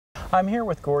I'm here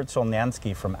with Gord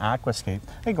Szolnysanszky from Aquascape.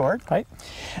 Hey Gord. Hi.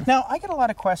 Now I get a lot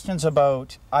of questions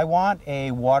about, I want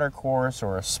a water course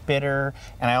or a spitter,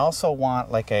 and I also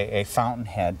want like a fountain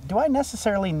head. Do I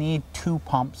necessarily need two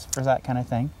pumps for that kind of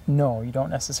thing? No, you don't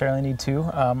necessarily need two.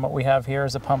 What we have here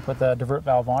is a pump with a divert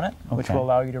valve on it, which will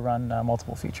allow you to run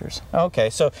multiple features. Okay,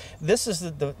 so this is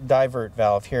the divert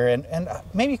valve here, and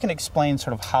maybe you can explain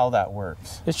sort of how that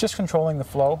works. It's just controlling the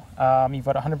flow. You've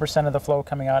got 100% of the flow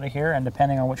coming out of here, and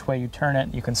depending on which way you turn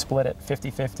it, you can split it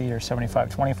 50-50 or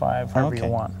 75-25, however you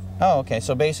want. Oh, okay.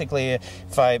 So basically, if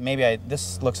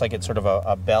this looks like it's sort of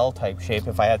a bell type shape.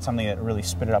 If I had something that really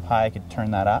spit it up high, I could turn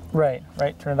that up? Right.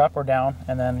 Turn it up or down,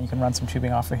 and then you can run some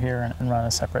tubing off of here and run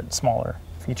a separate, smaller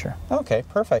feature. Okay,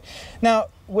 perfect. Now,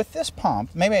 with this pump,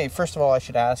 maybe first of all I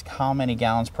should ask how many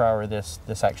gallons per hour this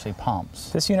actually pumps.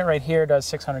 This unit right here does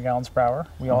 600 gallons per hour.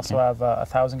 We also have a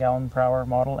 1,000 gallon per hour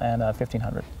model and a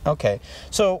 1,500. Okay,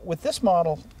 so with this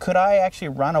model, could I actually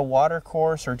run a water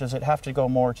course, or does it have to go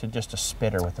more to just a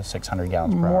spitter with the 600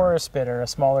 gallons per hour? More a spitter, a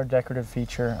smaller decorative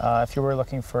feature. If you were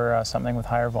looking for something with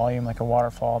higher volume, like a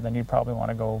waterfall, then you'd probably want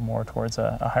to go more towards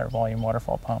a higher volume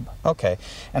waterfall pump. Okay,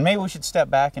 and maybe we should step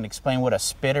back and explain what a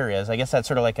spitter is. I guess that's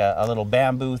sort of like a little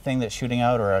bamboo thing that's shooting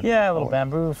out, or a little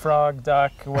bamboo, frog,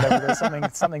 duck, whatever it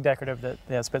is, something decorative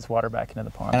that spits water back into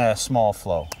the pond. And a small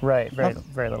flow. Right,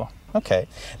 very little. Okay.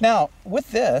 Now,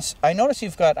 with this, I notice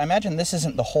you've got, I imagine this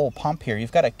isn't the whole pump here.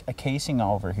 You've got a casing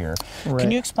over here. Right.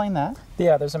 Can you explain that?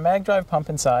 Yeah, there's a mag drive pump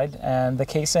inside, and the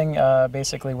casing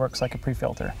basically works like a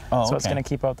pre-filter. So it's going to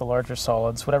keep out the larger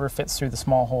solids. Whatever fits through the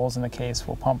small holes in the case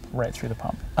will pump right through the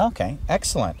pump. Okay,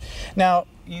 excellent. Now,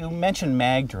 you mentioned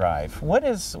mag drive. What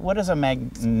is a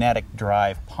magnetic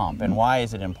drive pump, and why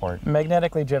is it important?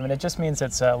 Magnetically driven, it just means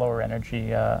it's a lower energy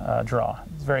draw.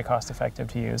 It's very cost effective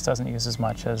to use, doesn't use as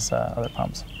much as other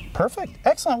pumps. Perfect.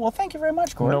 Excellent. Well, thank you very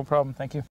much, Gord. No problem. Thank you.